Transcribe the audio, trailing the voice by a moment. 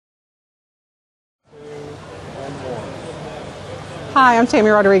Hi, I'm Tammy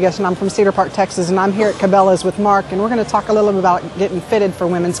Rodriguez, and I'm from Cedar Park, Texas, and I'm here at Cabela's with Mark, and we're going to talk a little bit about getting fitted for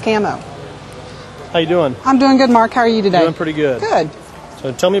women's camo. How you doing? I'm doing good, Mark. How are you today? Doing pretty good. Good.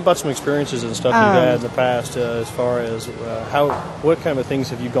 So tell me about some experiences and stuff you've had in the past as far as what kind of things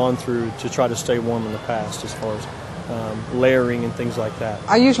have you gone through to try to stay warm in the past as far as layering and things like that?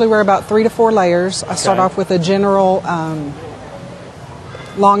 I usually wear about 3 to 4 layers. I start off with a general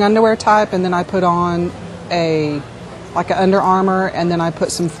long underwear type, and then I put on like an Under Armour, and then I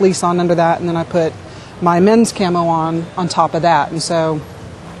put some fleece on under that, and then I put my men's camo on top of that. And so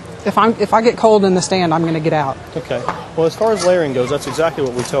if I get cold in the stand, I'm going to get out. Okay. Well, as far as layering goes, that's exactly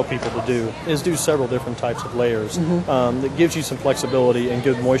what we tell people to do, is do several different types of layers. That gives you some flexibility and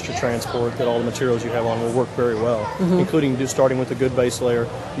good moisture transport that all the materials you have on will work very well, including starting with a good base layer,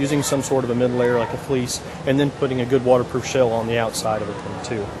 using some sort of a mid layer like a fleece, and then putting a good waterproof shell on the outside of it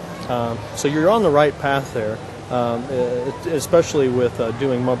too. So you're on the right path there. Especially with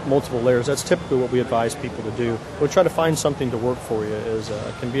doing multiple layers. That's typically what we advise people to do. We'll try to find something to work for you.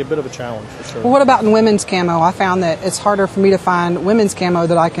 Can be a bit of a challenge for sure. Well, what about in women's camo? I found that it's harder for me to find women's camo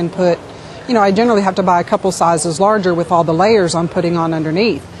that I can put, I generally have to buy a couple sizes larger with all the layers I'm putting on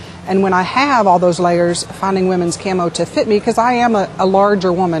underneath. And when I have all those layers, finding women's camo to fit me, because I am a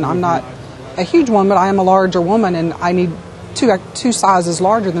larger woman. I'm not a huge one, but I am a larger woman, and I need two sizes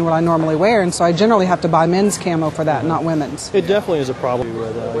larger than what I normally wear, and so I generally have to buy men's camo for that, not women's. It definitely is a problem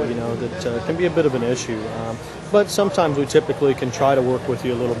with that can be a bit of an issue. But sometimes we typically can try to work with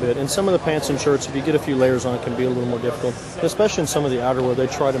you a little bit. And some of the pants and shirts, if you get a few layers on, it can be a little more difficult. Especially in some of the outerwear, they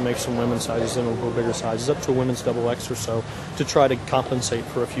try to make some women's sizes and a little bigger sizes, up to a women's XX or so, to try to compensate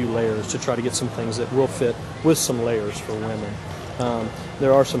for a few layers, to try to get some things that will fit with some layers for women.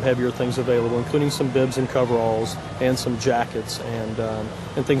 There are some heavier things available, including some bibs and coveralls and some jackets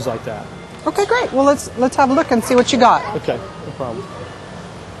and things like that. Okay, great. Well, let's have a look and see what you got. Okay, no problem.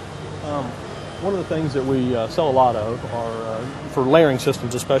 One of the things that we sell a lot of are, for layering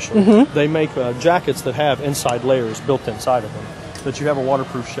systems especially, they make jackets that have inside layers built inside of them, that you have a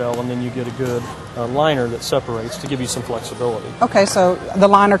waterproof shell, and then you get a good liner that separates to give you some flexibility. Okay, so the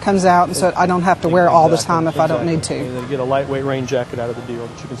liner comes out, and so I don't have to wear it all the time if I don't need to. You get a lightweight rain jacket out of the deal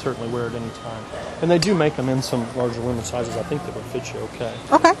that you can certainly wear at any time. And they do make them in some larger women's sizes, I think, that would fit you okay.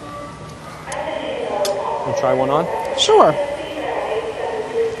 Okay. You try one on? Sure.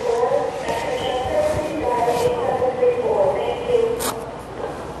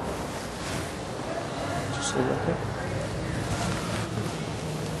 Just leave it right there.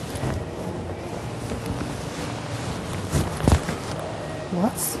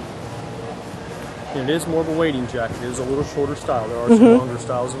 It is more of a wading jacket. It is a little shorter style. There are some longer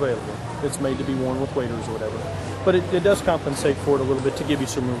styles available. It's made to be worn with waders or whatever. But it does compensate for it a little bit to give you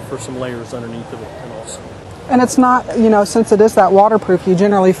some room for some layers underneath of it and also. And it's not, since it is that waterproof, you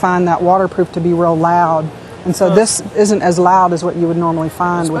generally find that waterproof to be real loud. And so this isn't as loud as what you would normally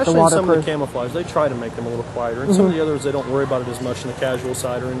find with the waterproof. Especially some of the camouflage, they try to make them a little quieter. And some of the others, they don't worry about it as much in the casual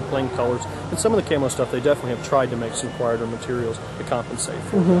side or in plain colors. And some of the camo stuff, they definitely have tried to make some quieter materials to compensate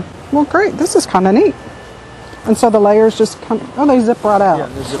for that. Well, great. This is kind of neat. And so the layers just come, they zip right out. Yeah,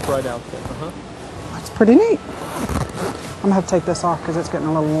 they zip right out there. That's pretty neat. I'm going to have to take this off because it's getting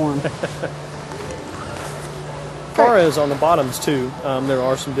a little warm. As far as on the bottoms too, there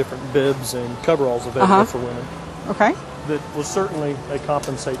are some different bibs and coveralls available for women. Okay. That will certainly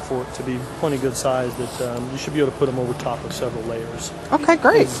compensate for it to be plenty good size. That you should be able to put them over top of several layers. Okay,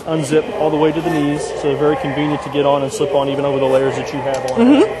 great. It's unzip all the way to the knees, so they're very convenient to get on and slip on even over the layers that you have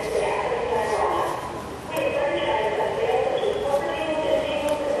on.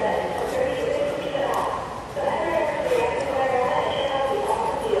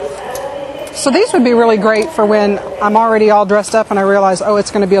 So these would be really great for when I'm already all dressed up and I realize, it's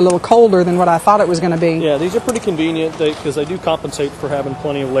going to be a little colder than what I thought it was going to be. Yeah, these are pretty convenient because they do compensate for having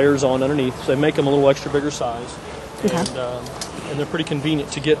plenty of layers on underneath. So they make them a little extra bigger size. Okay. And they're pretty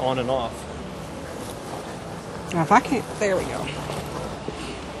convenient to get on and off. Now if I can't, there we go.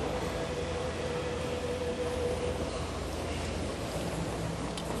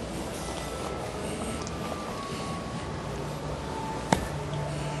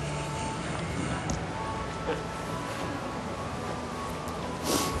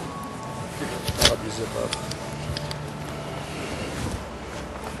 Zip up.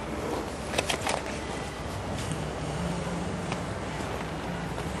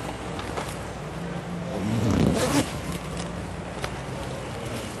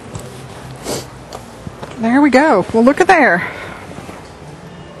 There we go. Well, look at there.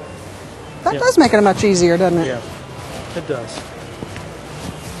 That does make it much easier, doesn't it? Yeah, it does.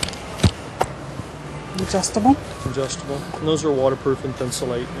 Adjustable. Adjustable. And those are waterproof and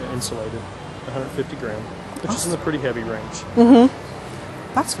insulated, 150 gram, which is in the pretty heavy range.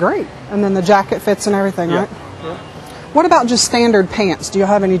 That's great. And then the jacket fits and everything, Yeah. right? Yeah. What about just standard pants? Do you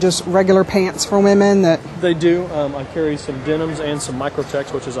have any just regular pants for women that... They do. I carry some denims and some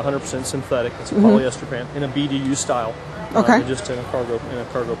Microtex, which is 100% synthetic. It's a polyester pant in a BDU style. Okay. Just in a cargo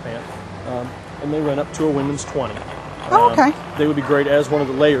pant. And they run up to a women's 20. Oh, okay. They would be great as one of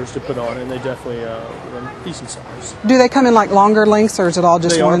the layers to put on, and they definitely run decent size. Do they come in like longer lengths, or is it all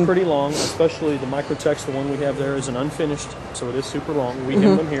just They one? are pretty long, especially the Microtex. The one we have there is an unfinished, so it is super long. We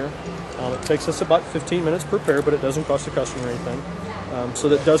hem them here. It takes us about 15 minutes per pair, but it doesn't cost the customer anything. So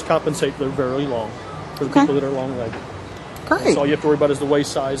that does compensate. They're very long for the people that are long-legged. Great. So all you have to worry about is the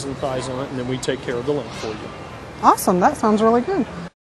waist size and thighs on it, and then we take care of the length for you. Awesome. That sounds really good.